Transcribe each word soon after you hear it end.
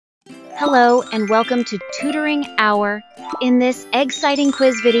Hello and welcome to Tutoring Hour. In this exciting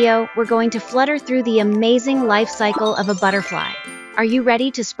quiz video, we're going to flutter through the amazing life cycle of a butterfly. Are you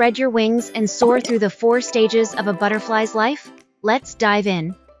ready to spread your wings and soar through the 4 stages of a butterfly's life? Let's dive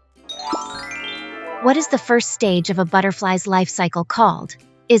in. What is the first stage of a butterfly's life cycle called?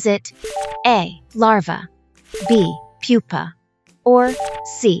 Is it A. Larva, B. Pupa, or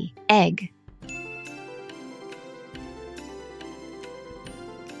C. Egg?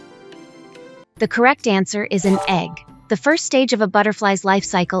 The correct answer is an egg. The first stage of a butterfly's life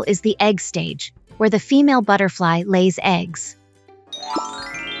cycle is the egg stage, where the female butterfly lays eggs.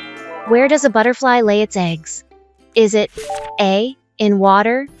 Where does a butterfly lay its eggs? Is it A. in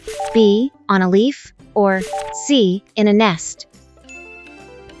water, B. on a leaf, or C. in a nest?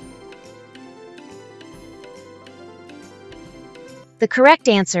 The correct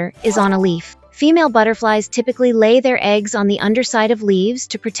answer is on a leaf. Female butterflies typically lay their eggs on the underside of leaves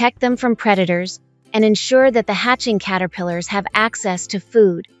to protect them from predators and ensure that the hatching caterpillars have access to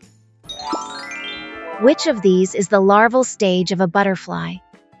food. Which of these is the larval stage of a butterfly?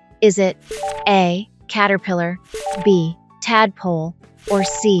 Is it A. caterpillar, B. tadpole, or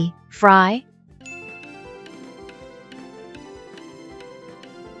C. fry?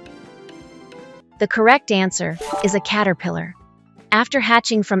 The correct answer is a caterpillar. After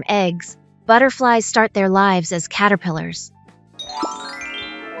hatching from eggs, butterflies start their lives as caterpillars.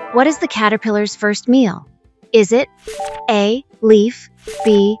 What is the caterpillar's first meal? Is it A. leaf,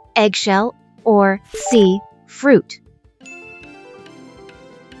 B. eggshell, or C. fruit?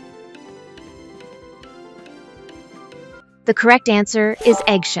 The correct answer is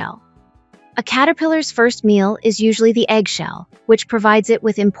eggshell. A caterpillar's first meal is usually the eggshell, which provides it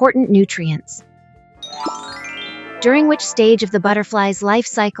with important nutrients. During which stage of the butterfly's life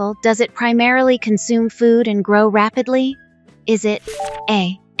cycle does it primarily consume food and grow rapidly? Is it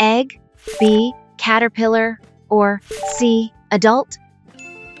A. egg, B. caterpillar, or C. adult?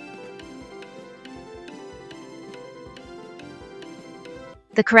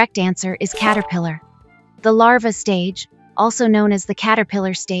 The correct answer is caterpillar. The larva stage, also known as the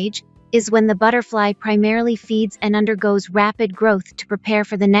caterpillar stage, is when the butterfly primarily feeds and undergoes rapid growth to prepare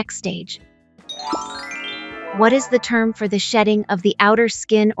for the next stage. What is the term for the shedding of the outer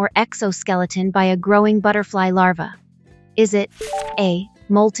skin or exoskeleton by a growing butterfly larva? Is it A.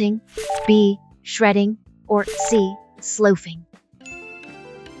 molting, B. shredding, or C. sloughin?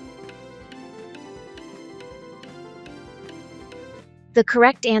 The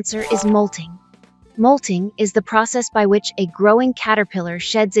correct answer is molting. Molting is the process by which a growing caterpillar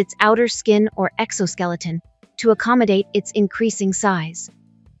sheds its outer skin or exoskeleton to accommodate its increasing size.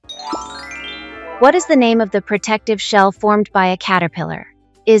 What is the name of the protective shell formed by a caterpillar?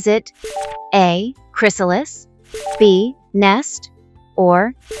 Is it A. chrysalis, B. nest,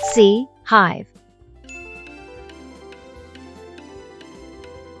 or C. hive?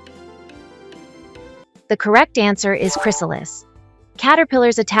 The correct answer is chrysalis.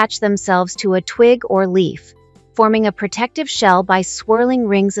 Caterpillars attach themselves to a twig or leaf, forming a protective shell by swirling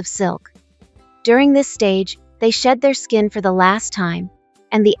rings of silk. During this stage, they shed their skin for the last time,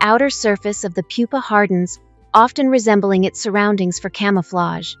 and the outer surface of the pupa hardens, often resembling its surroundings for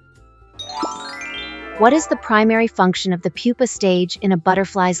camouflage. What is the primary function of the pupa stage in a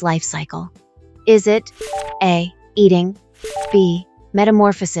butterfly's life cycle? Is it A. eating, B.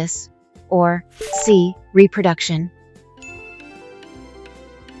 metamorphosis, or C. reproduction?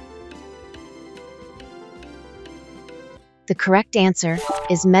 The correct answer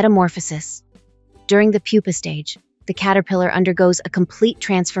is metamorphosis. During the pupa stage, the caterpillar undergoes a complete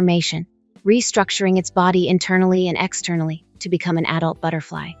transformation, restructuring its body internally and externally to become an adult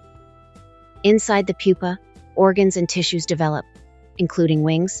butterfly. Inside the pupa, organs and tissues develop, including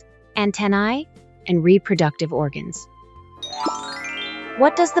wings, antennae, and reproductive organs.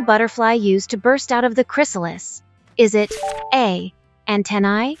 What does the butterfly use to burst out of the chrysalis? Is it A.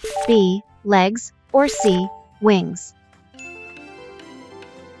 antennae, B. legs, or C. wings?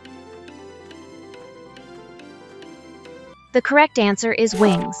 The correct answer is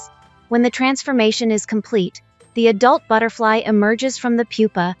wings. When the transformation is complete, the adult butterfly emerges from the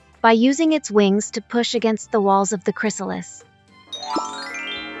pupa by using its wings to push against the walls of the chrysalis.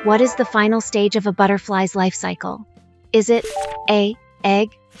 What is the final stage of a butterfly's life cycle? Is it A.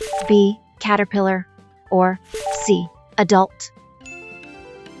 egg, B. caterpillar, or C. adult?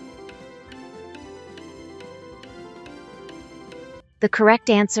 The correct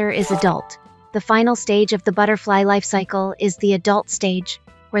answer is adult. The final stage of the butterfly life cycle is the adult stage,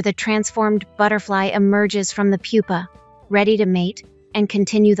 where the transformed butterfly emerges from the pupa, ready to mate and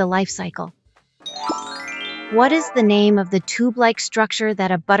continue the life cycle. What is the name of the tube-like structure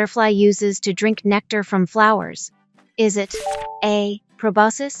that a butterfly uses to drink nectar from flowers? Is it A.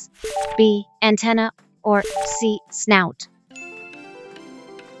 Proboscis, B. Antenna, or C. Snout?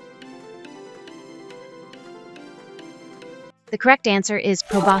 The correct answer is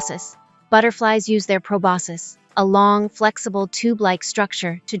proboscis. Butterflies use their proboscis, a long, flexible tube-like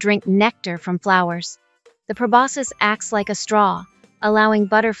structure, to drink nectar from flowers. The proboscis acts like a straw, allowing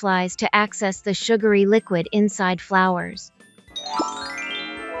butterflies to access the sugary liquid inside flowers.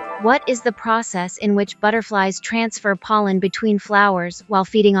 What is the process in which butterflies transfer pollen between flowers while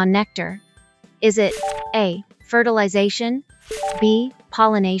feeding on nectar? Is it A. Fertilization, B.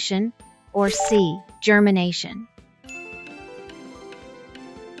 Pollination, or C. Germination?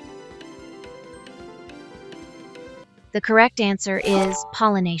 The correct answer is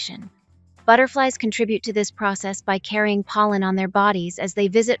pollination. Butterflies contribute to this process by carrying pollen on their bodies as they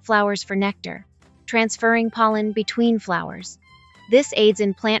visit flowers for nectar, transferring pollen between flowers. This aids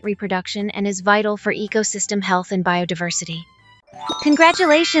in plant reproduction and is vital for ecosystem health and biodiversity.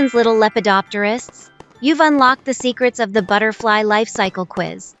 Congratulations, little lepidopterists! You've unlocked the secrets of the butterfly life cycle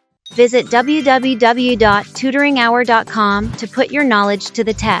quiz. Visit www.tutoringhour.com to put your knowledge to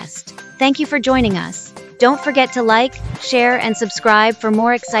the test. Thank you for joining us. Don't forget to like, share, and subscribe for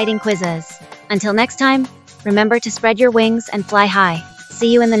more exciting quizzes. Until next time, remember to spread your wings and fly high.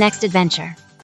 See you in the next adventure.